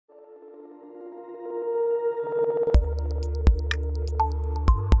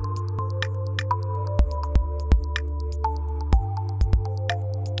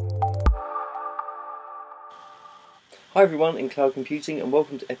Hi everyone in cloud computing, and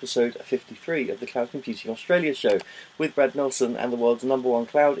welcome to episode 53 of the Cloud Computing Australia show with Brad Nelson and the world's #1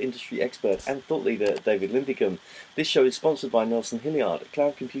 cloud industry expert and thought leader David Linthicum. This show is sponsored by Nelson Hilliard, a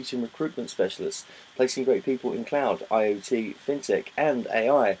cloud computing recruitment specialist, placing great people in cloud, IoT, fintech and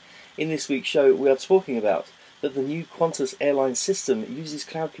AI. In this week's show we are talking about that the new Qantas airline system uses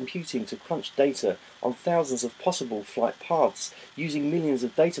cloud computing to crunch data on thousands of possible flight paths using millions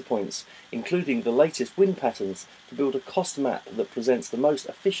of data points, including the latest wind patterns, to build a cost map that presents the most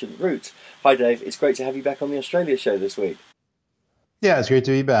efficient route. Hi Dave, it's great to have you back on the Australia show this week. Yeah, it's great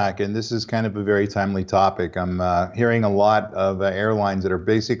to be back, and this is kind of a very timely topic. I'm hearing a lot of airlines that are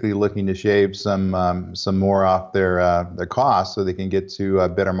basically looking to shave some more off their costs so they can get to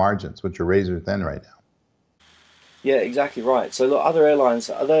better margins, which are razor thin right now. Yeah, exactly right. So look, other airlines,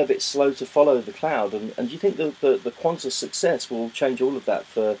 are they a bit slow to follow the cloud? And do you think that the Qantas success will change all of that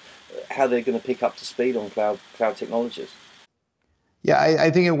for how they're going to pick up to speed on cloud technologies? Yeah,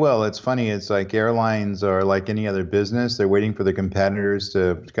 I think it will. It's funny. It's like airlines are like any other business. They're waiting for the competitors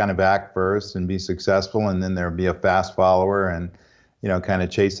to kind of act first and be successful, and then there'll be a fast follower and, kind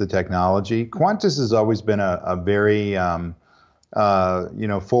of chase the technology. Qantas has always been a very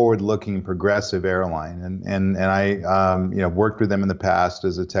forward-looking, progressive airline, and I, worked with them in the past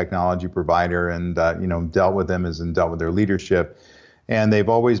as a technology provider, and dealt with them and dealt with their leadership, and they've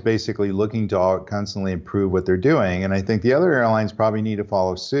always basically looking to constantly improve what they're doing. And I think the other airlines probably need to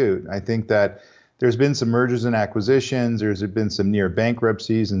follow suit. I think that there's been some mergers and acquisitions. There's been some near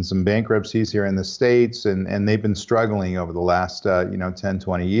bankruptcies and some bankruptcies here in the States, and they've been struggling over the last 10,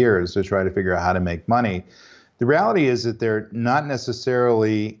 20 years to try to figure out how to make money. The reality is that they're not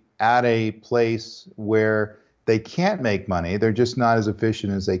necessarily at a place where they can't make money. They're just not as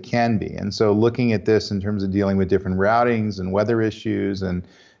efficient as they can be. And so looking at this in terms of dealing with different routings and weather issues and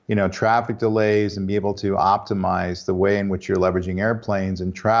traffic delays, and be able to optimize the way in which you're leveraging airplanes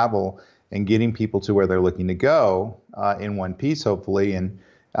and travel and getting people to where they're looking to go in one piece, hopefully, and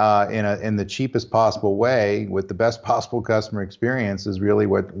in the cheapest possible way with the best possible customer experience is really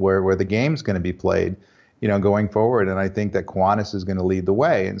where the game's going to be played, going forward. And I think that Qantas is going to lead the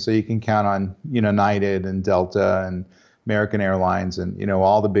way. And so you can count on, United and Delta and American Airlines and,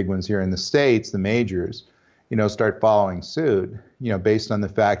 all the big ones here in the States, the majors, start following suit, based on the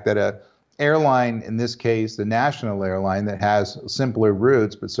fact that a airline, in this case, the national airline that has simpler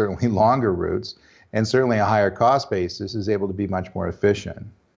routes, but certainly longer routes and certainly a higher cost basis, is able to be much more efficient.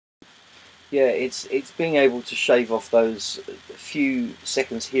 Yeah, it's being able to shave off those few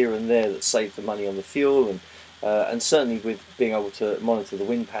seconds here and there that save the money on the fuel, and certainly with being able to monitor the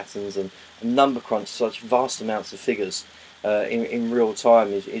wind patterns and number crunch such vast amounts of figures in real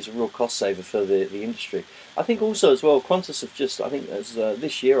time is a real cost saver for the industry. I think also as well, Qantas have just, I think as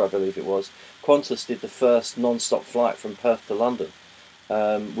this year I believe it was, Qantas did the first non-stop flight from Perth to London,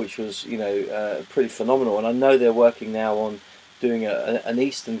 which was pretty phenomenal. And I know they're working now on doing an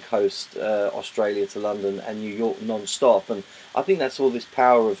eastern coast, Australia to London and New York non-stop, and I think that's all this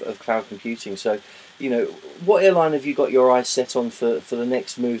power of cloud computing. So, what airline have you got your eyes set on for the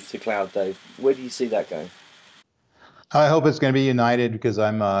next move to cloud, Dave? Where do you see that going? I hope it's going to be United, because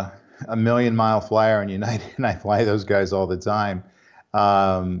I'm a million-mile flyer on United, and I fly those guys all the time.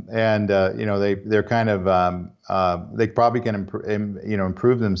 They're kind of they probably can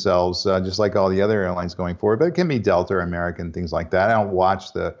improve themselves just like all the other airlines going forward. But it can be Delta or American, things like that. I don't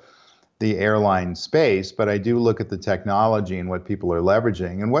watch the airline space, but I do look at the technology and what people are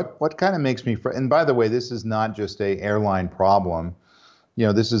leveraging. And what kind of makes me, and by the way, this is not just a airline problem.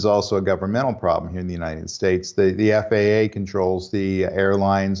 This is also a governmental problem here in the United States. The FAA controls the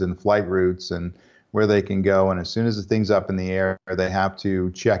airlines and flight routes and where they can go. And as soon as the thing's up in the air, they have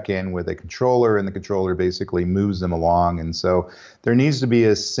to check in with a controller, and the controller basically moves them along. And so there needs to be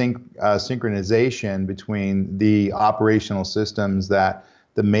a synchronization between the operational systems that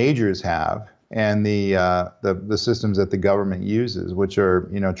the majors have and the systems that the government uses, which are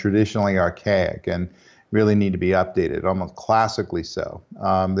traditionally archaic and really need to be updated, almost classically so.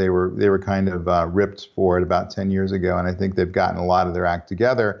 They were kind of ripped for it about 10 years ago, and I think they've gotten a lot of their act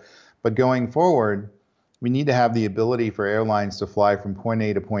together. But going forward, we need to have the ability for airlines to fly from point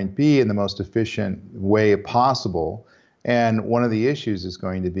A to point B in the most efficient way possible. And one of the issues is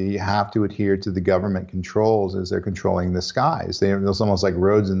going to be you have to adhere to the government controls as they're controlling the skies. There's almost like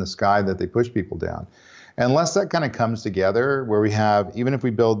roads in the sky that they push people down. Unless that kind of comes together, where we have, even if we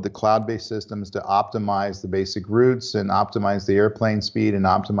build the cloud-based systems to optimize the basic routes and optimize the airplane speed and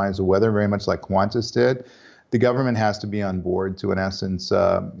optimize the weather, very much like Qantas did, the government has to be on board to, in essence,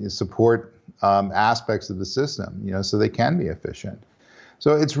 support aspects of the system, so they can be efficient.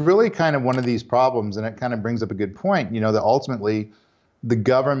 So it's really kind of one of these problems, and it kind of brings up a good point, that ultimately the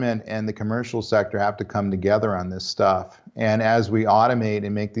government and the commercial sector have to come together on this stuff. And as we automate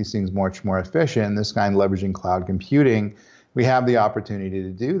and make these things much more efficient, this kind of leveraging cloud computing, we have the opportunity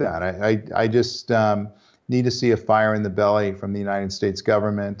to do that. I just need to see a fire in the belly from the United States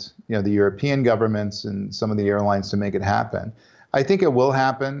government, the European governments, and some of the airlines to make it happen. I think it will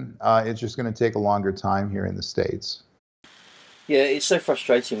happen. It's just going to take a longer time here in the States. Yeah, it's so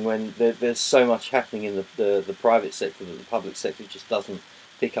frustrating when there's so much happening in the private sector that the public sector just doesn't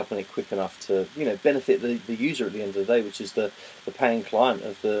pick up on it quick enough to benefit the user at the end of the day, which is the paying client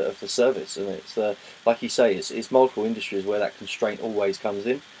of the service. And it's like you say, it's multiple industries where that constraint always comes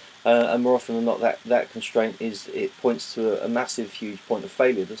in, and more often than not, that constraint it points to a massive, huge point of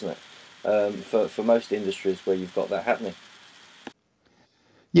failure, doesn't it? For most industries where you've got that happening.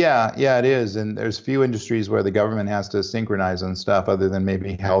 Yeah, it is. And there's few industries where the government has to synchronize on stuff other than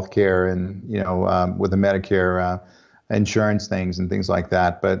maybe healthcare and, with the Medicare insurance things and things like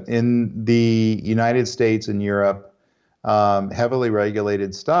that. But in the United States and Europe, heavily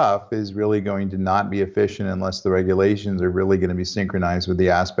regulated stuff is really going to not be efficient unless the regulations are really going to be synchronized with the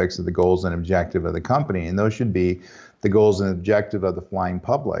aspects of the goals and objective of the company. And those should be the goals and objective of the flying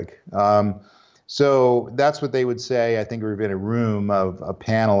public. So that's what they would say. I think we've in a room of a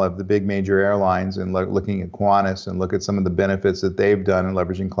panel of the big major airlines and looking at Qantas and look at some of the benefits that they've done in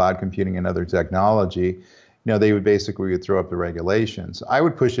leveraging cloud computing and other technology. They would basically throw up the regulations. I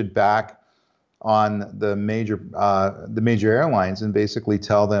would push it back on the major airlines and basically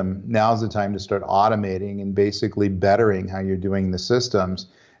tell them now's the time to start automating and basically bettering how you're doing the systems,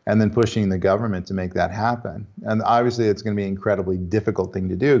 and then pushing the government to make that happen. And obviously it's going to be an incredibly difficult thing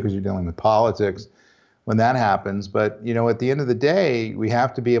to do because you're dealing with politics when that happens. But, at the end of the day, we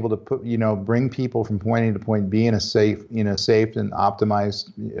have to be able to bring people from point A to point B in a safe and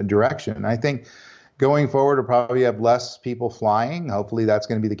optimized direction. And I think going forward, we'll probably have less people flying. Hopefully that's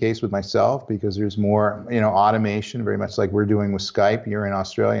going to be the case with myself because there's more, automation, very much like we're doing with Skype. You're in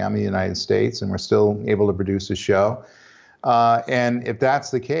Australia, I'm in the United States, and we're still able to produce a show. And if that's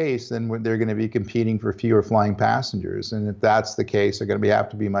the case, then they're going to be competing for fewer flying passengers. And if that's the case, they're going to have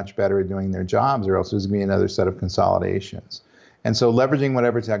to be much better at doing their jobs, or else there's going to be another set of consolidations. And so leveraging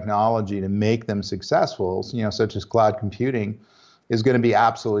whatever technology to make them successful, such as cloud computing, is going to be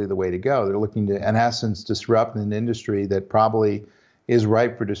absolutely the way to go. They're looking to, in essence, disrupt an industry that probably is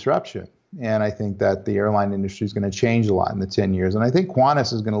ripe for disruption. And I think that the airline industry is going to change a lot in the 10 years. And I think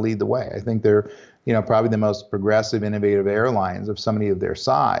Qantas is going to lead the way. I think they're probably the most progressive, innovative airlines of somebody of their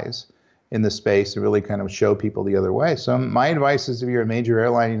size in the space to really kind of show people the other way. So my advice is if you're a major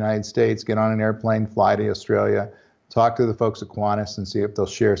airline in the United States, get on an airplane, fly to Australia, talk to the folks at Qantas and see if they'll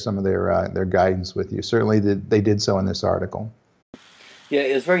share some of their guidance with you. Certainly they did so in this article. Yeah,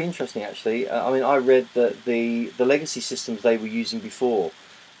 it was very interesting actually. I read that the legacy systems they were using before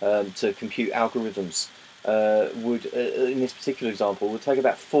to compute algorithms would, in this particular example, would take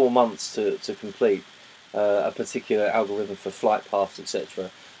about 4 months to complete a particular algorithm for flight paths, etc.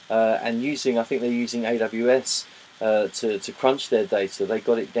 And I think they're using AWS to crunch their data. They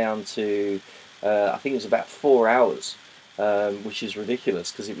got it down to, I think it was about 4 hours, which is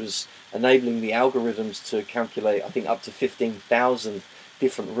ridiculous because it was enabling the algorithms to calculate, I think, up to 15,000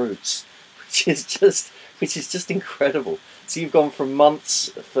 different routes, which is just incredible. So you've gone from months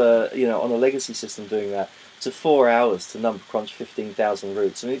for on a legacy system doing that to 4 hours to number crunch 15,000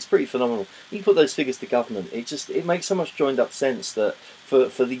 routes. I mean, it's pretty phenomenal. You put those figures to government, it makes so much joined up sense that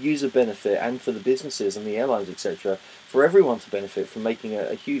for the user benefit and for the businesses and the airlines, etc., for everyone to benefit from making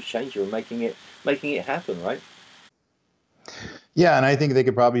a huge change and making it happen, right? Yeah, and I think they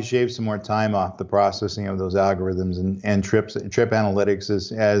could probably shave some more time off the processing of those algorithms and trip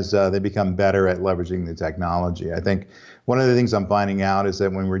analytics as they become better at leveraging the technology. I think one of the things I'm finding out is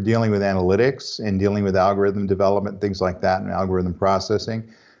that when we're dealing with analytics and dealing with algorithm development, things like that, and algorithm processing,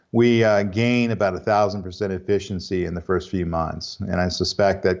 we gain about 1,000% efficiency in the first few months. And I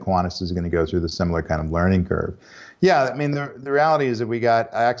suspect that Qantas is going to go through the similar kind of learning curve. Yeah, I mean, the reality is that we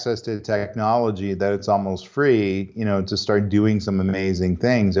got access to technology that it's almost free, to start doing some amazing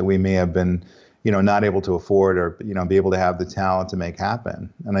things that we may have been, not able to afford or, be able to have the talent to make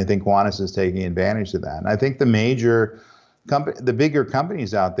happen. And I think Qantas is taking advantage of that. And I think the bigger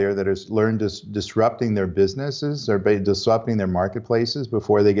companies out there that has learned disrupting their businesses or disrupting their marketplaces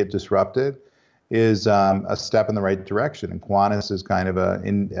before they get disrupted is a step in the right direction. And Qantas is kind of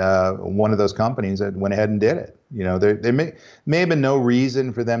one of those companies that went ahead and did it. There may have been no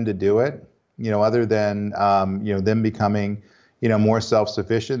reason for them to do it, other than them becoming, more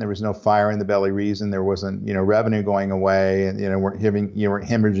self-sufficient. There was no fire in the belly reason. There wasn't, revenue going away, and weren't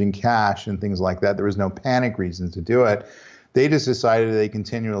hemorrhaging cash and things like that. There was no panic reason to do it. They just decided they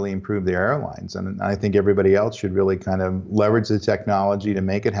continually improve their airlines, and I think everybody else should really kind of leverage the technology to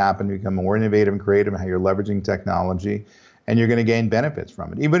make it happen, become more innovative and creative in how you're leveraging technology, and you're going to gain benefits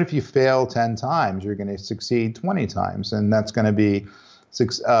from it. Even if you fail 10 times, you're going to succeed 20 times, and that's going to be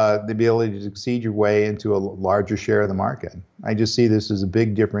the ability to succeed your way into a larger share of the market. I just see this as a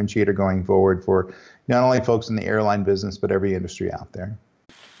big differentiator going forward for not only folks in the airline business, but every industry out there.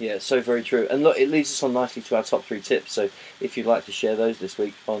 Yeah, so very true. And look, it leads us on nicely to our top 3 tips. So if you'd like to share those this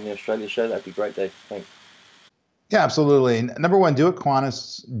week on the Australia show, that'd be great, Dave. Thanks. Yeah, absolutely. Number one, do what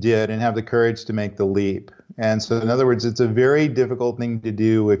Qantas did and have the courage to make the leap. And so, in other words, it's a very difficult thing to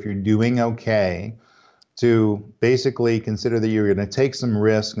do if you're doing okay, to basically consider that you're going to take some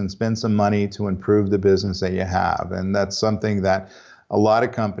risk and spend some money to improve the business that you have. And that's something that a lot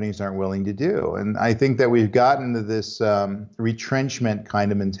of companies aren't willing to do. And I think that we've gotten into this retrenchment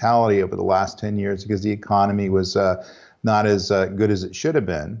kind of mentality over the last 10 years because the economy was not as good as it should have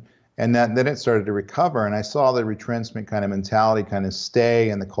been. And then it started to recover. And I saw the retrenchment kind of mentality kind of stay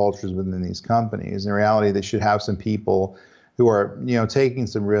in the cultures within these companies. In reality, they should have some people who are, taking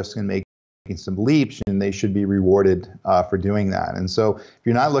some risks and making some leaps, and they should be rewarded for doing that. And so if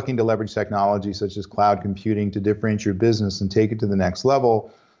you're not looking to leverage technology such as cloud computing to differentiate your business and take it to the next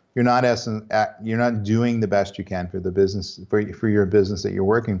level, you're not doing the best you can for the business, for your business that you're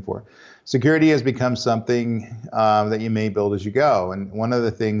working for. Security has become something that you may build as you go. And one of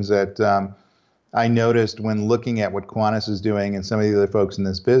the things that I noticed when looking at what Qantas is doing and some of the other folks in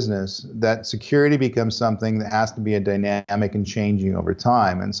this business, that security becomes something that has to be a dynamic and changing over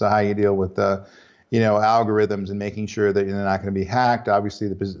time. And so how you deal with the, algorithms and making sure that you're not going to be hacked. Obviously,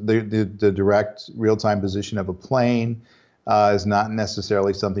 the direct real-time position of a plane is not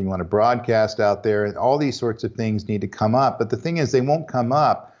necessarily something you want to broadcast out there. And all these sorts of things need to come up. But the thing is, they won't come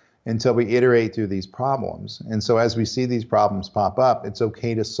up until we iterate through these problems. And so as we see these problems pop up, it's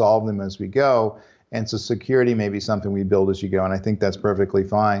okay to solve them as we go. And so security may be something we build as you go. And I think that's perfectly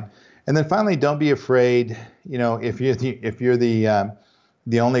fine. And then finally, don't be afraid, if you're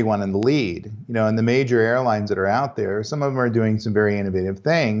the only one in the lead. And the major airlines that are out there, some of them are doing some very innovative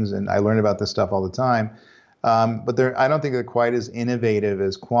things. And I learn about this stuff all the time. But I don't think they're quite as innovative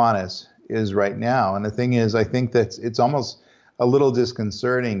as Qantas is right now. And the thing is, I think that it's almost a little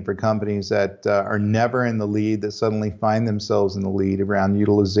disconcerting for companies that are never in the lead, that suddenly find themselves in the lead around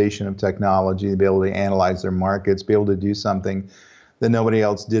utilization of technology, to be able to analyze their markets, be able to do something that nobody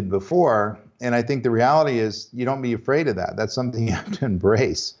else did before. And I think the reality is, you don't be afraid of that. That's something you have to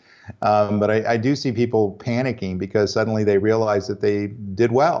embrace. But I do see people panicking because suddenly they realize that they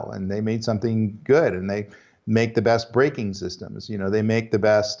did well and they made something good, and they make the best braking systems. They make the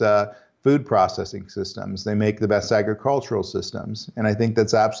best food processing systems. They make the best agricultural systems. And I think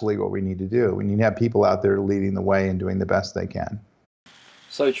that's absolutely what we need to do. We need to have people out there leading the way and doing the best they can.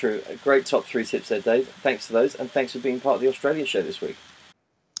 So true. Great top 3 tips there, Dave. Thanks for those. And thanks for being part of the Australia show this week.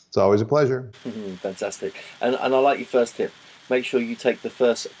 It's always a pleasure. Fantastic. And I like your first tip. Make sure you take the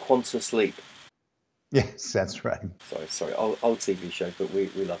first Qantas leap. Yes, that's right. Sorry. Old TV show, but we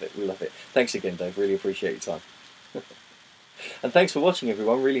love it. We love it. Thanks again, Dave. Really appreciate your time. And thanks for watching,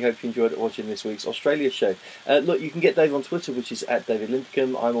 everyone. Really hope you enjoyed watching this week's Australia show. Look, you can get Dave on Twitter, which is at David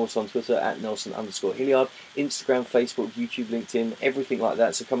Linthicum. I'm also on Twitter at Nelson_Hilliard. Instagram, Facebook, YouTube, LinkedIn, everything like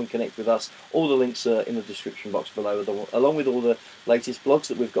that. So come and connect with us. All the links are in the description box below, along with all the latest blogs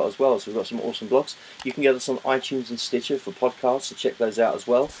that we've got as well. So we've got some awesome blogs. You can get us on iTunes and Stitcher for podcasts, so check those out as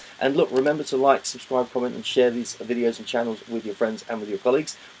well. And look, remember to like, subscribe, comment, and share these videos and channels with your friends and with your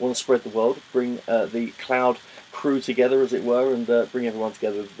colleagues. We want to spread the world, bring the cloud crew together, as it were, and bring everyone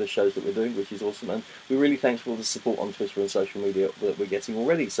together with the shows that we're doing, which is awesome. And we're really thankful for all the support on Twitter and social media that we're getting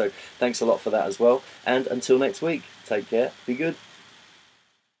already. So thanks a lot for that as well. And until next week, take care, be good.